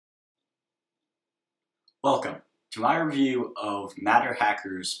Welcome to my review of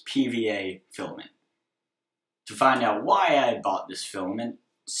Matterhacker's PVA filament. To find out why I bought this filament,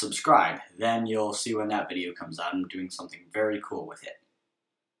 subscribe, then you'll see when that video comes out. I'm doing something very cool with it.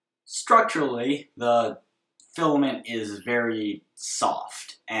 Structurally, the filament is very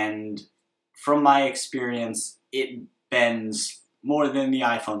soft, and from my experience, it bends more than the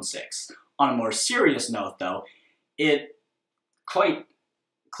iPhone 6. On a more serious note though, it quite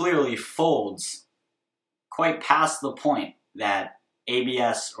clearly folds quite past the point that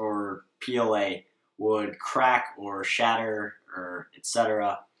ABS or PLA would crack or shatter or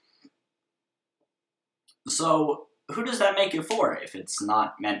etc. So who does that make it for if it's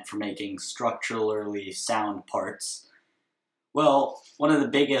not meant for making structurally sound parts? Well, one of the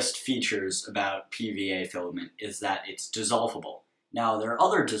biggest features about PVA filament is that it's dissolvable. Now, there are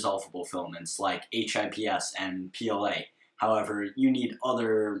other dissolvable filaments like HIPS and PLA. However, you need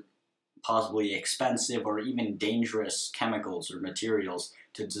other possibly expensive or even dangerous chemicals or materials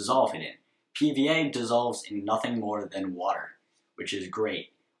to dissolve it in. PVA dissolves in nothing more than water, which is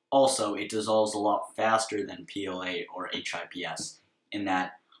great. Also, it dissolves a lot faster than PLA or HIPS in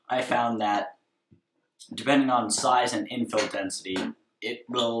that I found that depending on size and infill density, it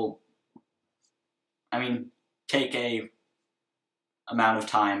will, take a amount of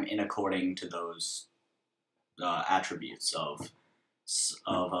time in according to those attributes of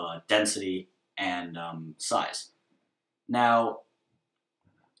density and size. Now,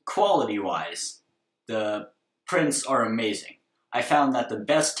 quality-wise, the prints are amazing. I found that the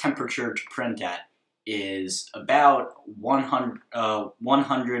best temperature to print at is about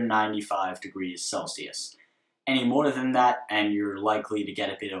 195 degrees Celsius. Any more than that, and you're likely to get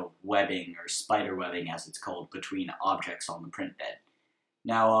a bit of webbing, or spider webbing as it's called, between objects on the print bed.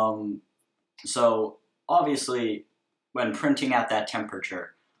 Now, so obviously, when printing at that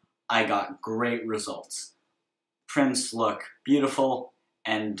temperature, I got great results. Prints look beautiful,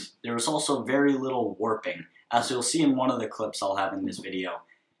 and there was also very little warping. As you'll see in one of the clips I'll have in this video,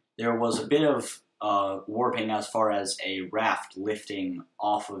 there was a bit of warping as far as a raft lifting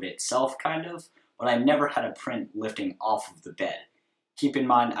off of itself, kind of, but I never had a print lifting off of the bed. Keep in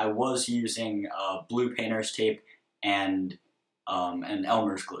mind, I was using blue painter's tape and an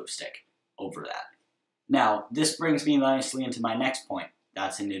Elmer's glue stick over that. Now, this brings me nicely into my next point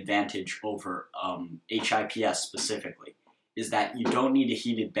that's an advantage over HIPS specifically, is that you don't need a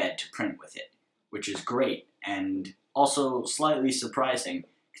heated bed to print with it, which is great, and also slightly surprising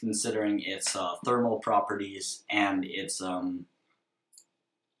considering its thermal properties and its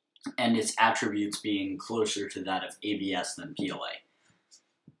attributes being closer to that of ABS than PLA.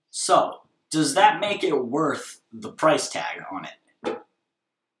 So, does that make it worth the price tag on it?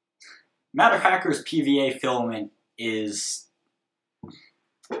 Matterhacker's PVA filament is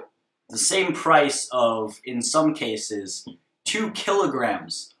the same price of, in some cases, 2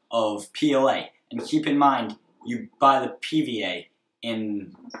 kilograms of PLA. And keep in mind, you buy the PVA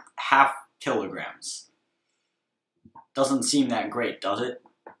in half kilograms. Doesn't seem that great, does it?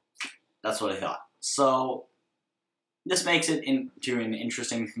 That's what I thought. So, this makes it into an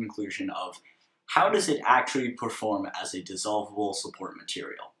interesting conclusion of how does it actually perform as a dissolvable support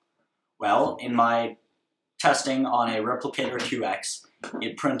material? Well, in my testing on a Replicator 2X,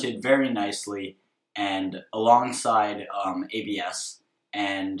 it printed very nicely and alongside ABS,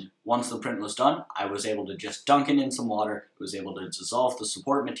 and once the print was done, I was able to just dunk it in some water. It was able to dissolve the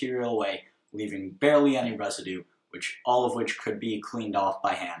support material away, leaving barely any residue, all of which could be cleaned off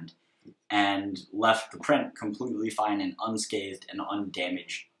by hand, and left the print completely fine and unscathed and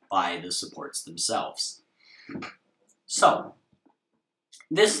undamaged by the supports themselves. So,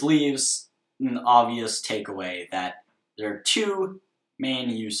 this leaves an obvious takeaway that there are 2 main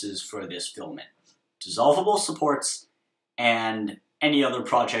uses for this filament: dissolvable supports and any other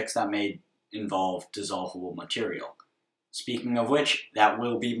projects that may involve dissolvable material. Speaking of which, that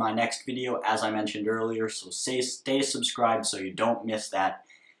will be my next video, as I mentioned earlier, so stay subscribed so you don't miss that.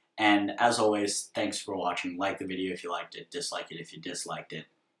 And as always, thanks for watching. Like the video if you liked it, dislike it if you disliked it.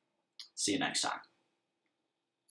 See you next time.